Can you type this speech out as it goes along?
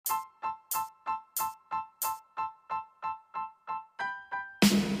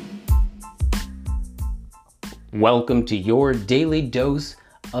Welcome to your daily dose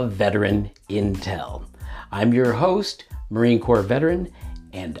of veteran intel. I'm your host, Marine Corps veteran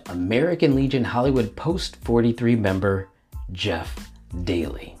and American Legion Hollywood Post 43 member, Jeff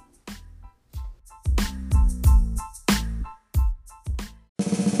Daly.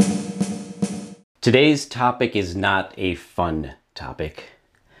 Today's topic is not a fun topic,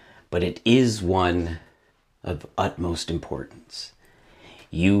 but it is one of utmost importance.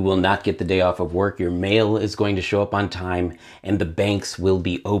 You will not get the day off of work, your mail is going to show up on time, and the banks will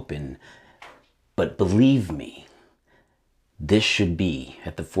be open. But believe me, this should be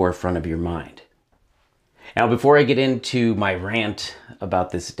at the forefront of your mind. Now, before I get into my rant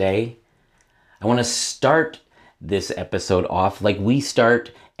about this day, I want to start this episode off like we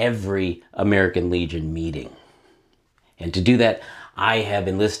start every American Legion meeting. And to do that, I have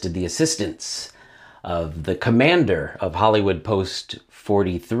enlisted the assistance of the commander of Hollywood Post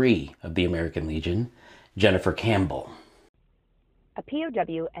 43 of the American Legion, Jennifer Campbell. A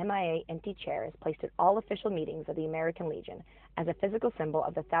POW MIA empty chair is placed at all official meetings of the American Legion as a physical symbol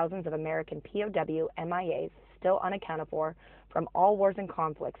of the thousands of American POW MIAs still unaccounted for from all wars and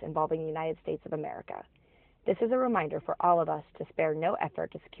conflicts involving the United States of America. This is a reminder for all of us to spare no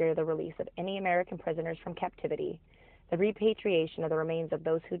effort to secure the release of any American prisoners from captivity, the repatriation of the remains of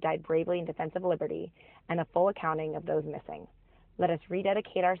those who died bravely in defense of liberty, and a full accounting of those missing. Let us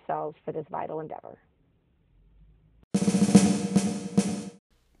rededicate ourselves for this vital endeavor.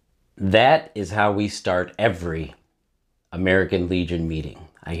 That is how we start every American Legion meeting.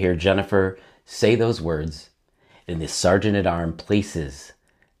 I hear Jennifer say those words, and the Sergeant at Arms places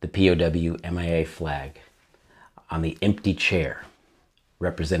the POW MIA flag on the empty chair,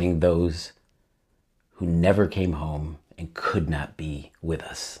 representing those who never came home and could not be with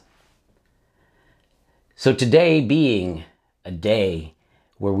us. So today being a day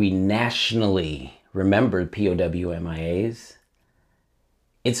where we nationally remember POW MIAs,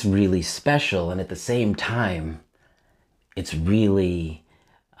 it's really special, and at the same time, it's really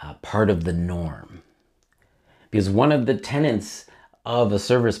part of the norm. Because one of the tenets of a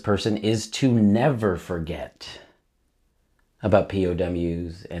service person is to never forget about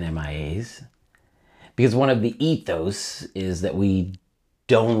POWs and MIAs. Because one of the ethos is that we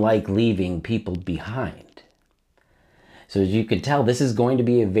don't like leaving people behind. So as you can tell, this is going to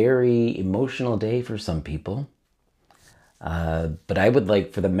be a very emotional day for some people. But I would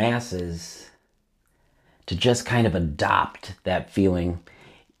like for the masses to just kind of adopt that feeling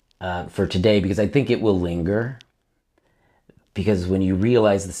for today, because I think it will linger. Because when you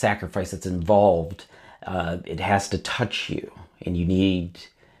realize the sacrifice that's involved, it has to touch you. And you need,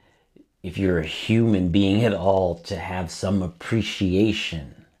 if you're a human being at all, to have some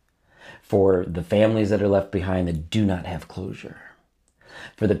appreciation for the families that are left behind that do not have closure.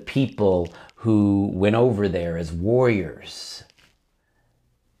 For the people who went over there as warriors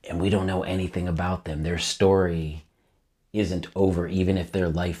and we don't know anything about them. Their story isn't over, even if their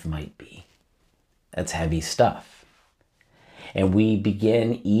life might be. That's heavy stuff. And we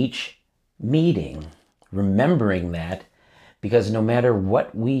begin each meeting remembering that, because no matter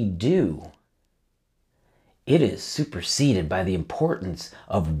what we do, it is superseded by the importance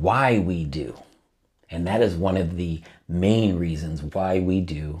of why we do. And that is one of the main reasons why we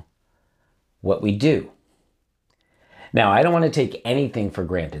do what we do. Now, I don't want to take anything for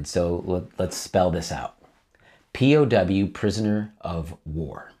granted, so let's spell this out. POW, prisoner of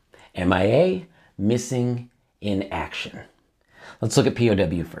war. MIA, missing in action. Let's look at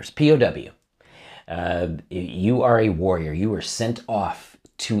POW first. POW, you are a warrior. You were sent off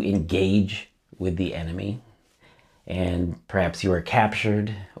to engage with the enemy, and perhaps you were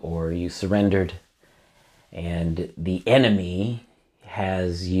captured or you surrendered, and the enemy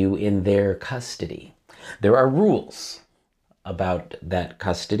has you in their custody. There are rules about that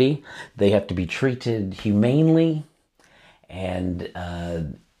custody. They have to be treated humanely, and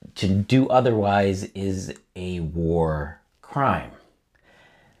to do otherwise is a war crime.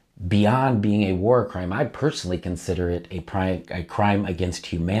 Beyond being a war crime, I personally consider it a crime against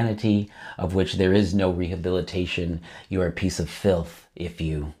humanity, of which there is no rehabilitation. You are a piece of filth if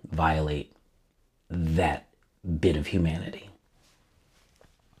you violate that bit of humanity.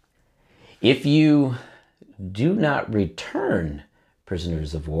 If you do not return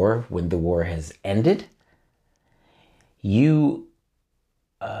prisoners of war when the war has ended, you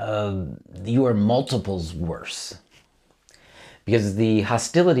are multiples worse. Because the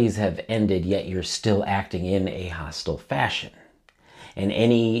hostilities have ended, yet you're still acting in a hostile fashion. And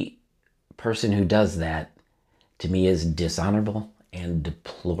any person who does that, to me, is dishonorable and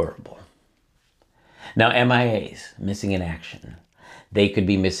deplorable. Now, MIAs, missing in action. They could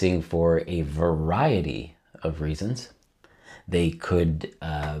be missing for a variety of reasons. They could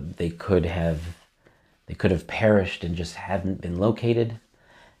have perished and just hadn't been located.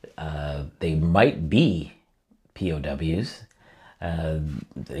 They might be POWs.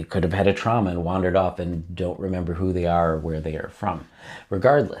 They could have had a trauma and wandered off and don't remember who they are or where they are from.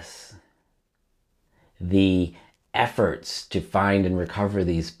 Regardless, the efforts to find and recover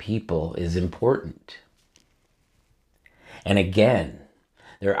these people is important. And again,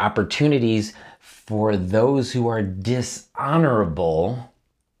 there are opportunities for those who are dishonorable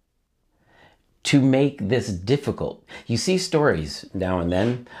to make this difficult. You see stories now and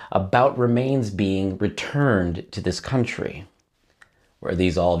then about remains being returned to this country. Were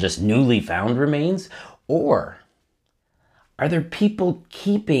these all just newly found remains? Or are there people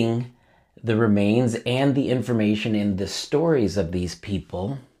keeping the remains and the information and the stories of these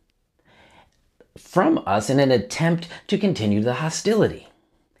people from us in an attempt to continue the hostility?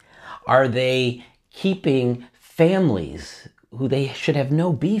 Are they keeping families who they should have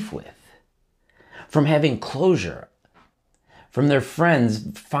no beef with from having closure, from their friends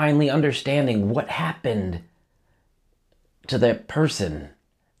finally understanding what happened to that person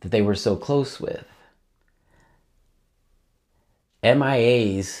that they were so close with?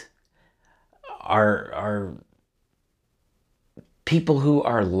 MIAs are people who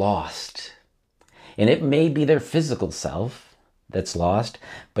are lost. And it may be their physical self that's lost,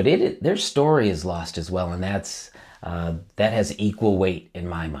 but their story is lost as well, and that has equal weight in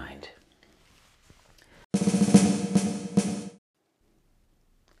my mind.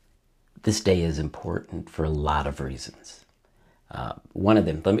 This day is important for a lot of reasons. One of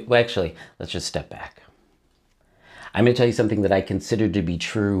them, let's just step back. I'm going to tell you something that I consider to be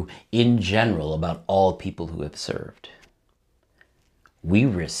true in general about all people who have served. We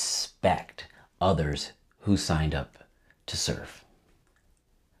respect others who signed up to serve.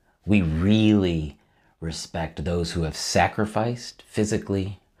 We really respect those who have sacrificed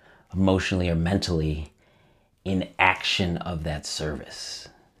physically, emotionally, or mentally in action of that service.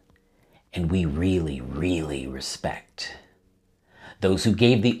 And we really, really respect those who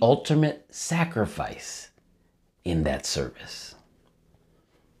gave the ultimate sacrifice in that service.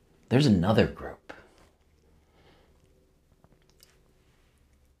 There's another group.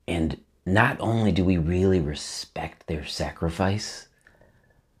 And not only do we really respect their sacrifice,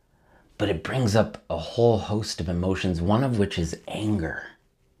 but it brings up a whole host of emotions, one of which is anger.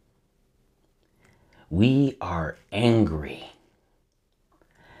 We are angry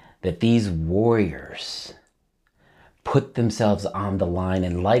that these warriors put themselves on the line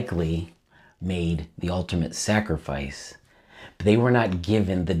and likely made the ultimate sacrifice, but they were not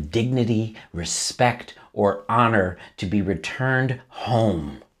given the dignity, respect, or honor to be returned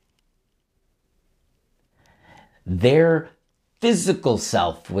home. Their physical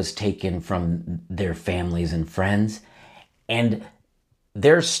self was taken from their families and friends, and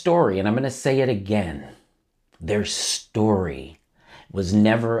their story, and I'm going to say it again, their story was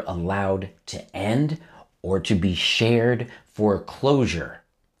never allowed to end or to be shared for closure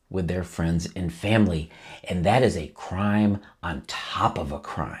with their friends and family. And that is a crime on top of a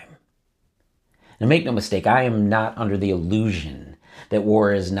crime. Now make no mistake, I am not under the illusion that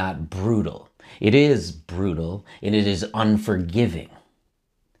war is not brutal. It is brutal and it is unforgiving.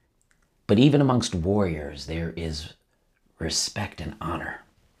 But even amongst warriors, there is respect and honor.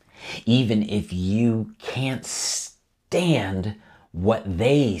 Even if you can't stand what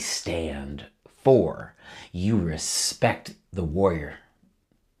they stand for, you respect the warrior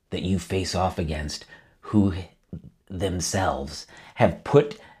that you face off against, who themselves have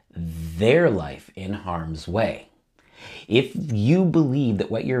put their life in harm's way. If you believe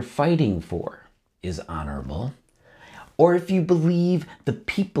that what you're fighting for is honorable, or if you believe the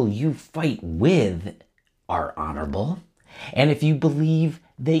people you fight with are honorable, and if you believe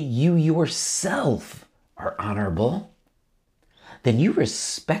that you yourself are honorable, then you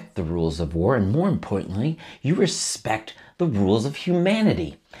respect the rules of war, and more importantly, you respect the rules of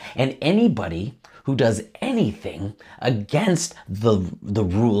humanity. And anybody who does anything against the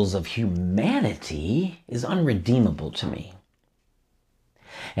rules of humanity is unredeemable to me.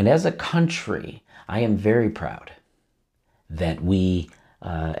 And as a country, I am very proud that we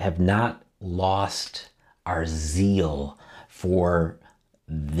have not lost our zeal for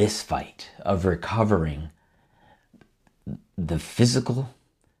this fight of recovering the physical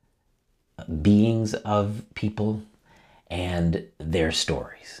beings of people and their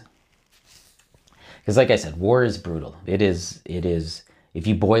stories. Because like I said, war is brutal. It is, if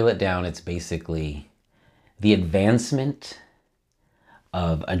you boil it down, it's basically the advancement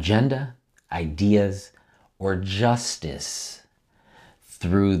of agenda, ideas, or justice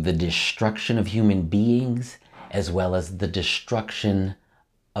through the destruction of human beings as well as the destruction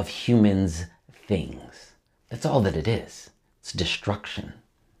of humans' things. That's all that it is. It's destruction.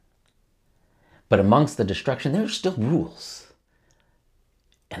 But amongst the destruction, there's still rules.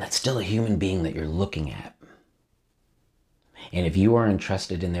 And that's still a human being that you're looking at. And if you are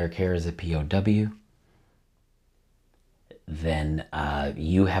entrusted in their care as a POW, then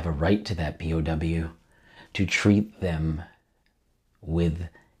you have a right to that POW to treat them with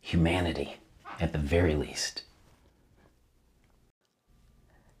humanity, at the very least.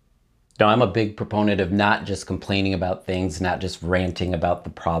 Now, I'm a big proponent of not just complaining about things, not just ranting about the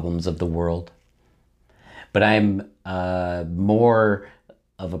problems of the world, but I'm more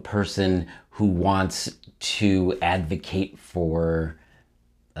of a person who wants to advocate for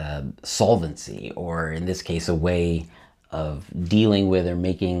solvency, or in this case, a way of dealing with or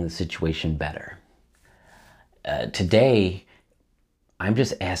making the situation better. Today, I'm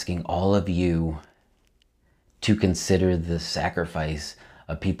just asking all of you to consider the sacrifice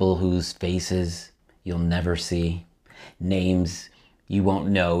of people whose faces you'll never see, names you won't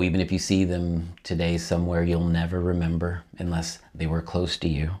know. Even if you see them today somewhere, you'll never remember unless they were close to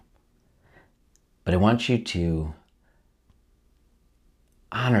you. But I want you to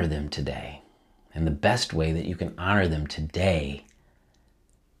honor them today. And the best way that you can honor them today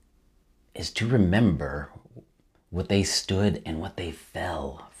is to remember what they stood and what they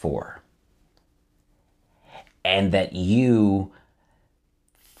fell for. And that you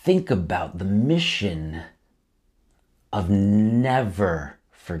think about the mission of never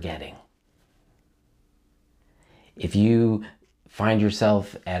forgetting. If you find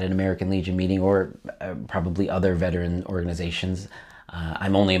yourself at an American Legion meeting, or probably other veteran organizations,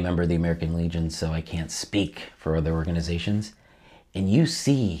 I'm only a member of the American Legion, so I can't speak for other organizations, and you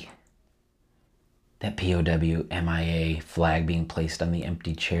see that POW MIA flag being placed on the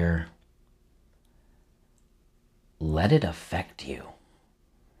empty chair, let it affect you.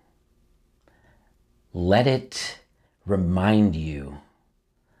 Let it remind you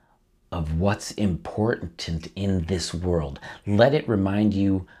of what's important in this world. Let it remind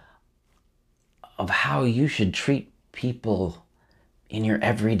you of how you should treat people in your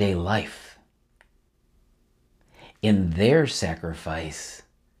everyday life. In their sacrifice,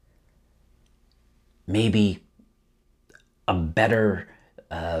 maybe a better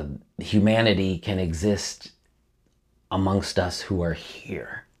humanity can exist amongst us who are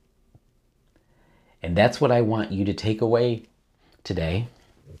here. And that's what I want you to take away today.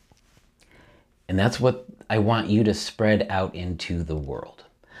 And that's what I want you to spread out into the world.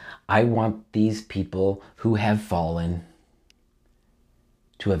 I want these people who have fallen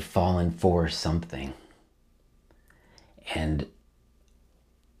to have fallen for something. And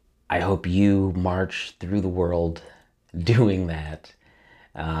I hope you march through the world doing that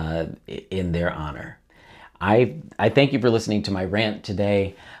in their honor. I thank you for listening to my rant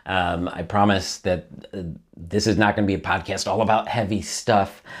today. I promise that this is not going to be a podcast all about heavy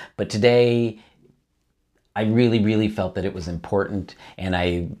stuff, but today I really, really felt that it was important. And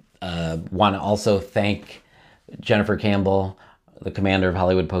I want to also thank Jennifer Campbell, the commander of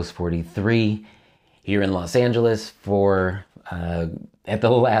Hollywood Post 43 here in Los Angeles, for at the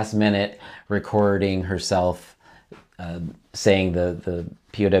last minute recording herself saying the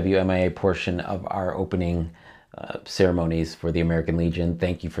POW MIA portion of our opening ceremonies for the American Legion.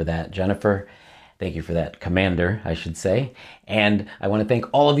 Thank you for that, Jennifer. Thank you for that, Commander, I should say. And I want to thank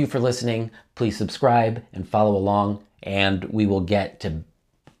all of you for listening. Please subscribe and follow along, and we will get to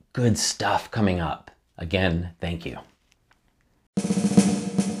good stuff coming up. Again, thank you.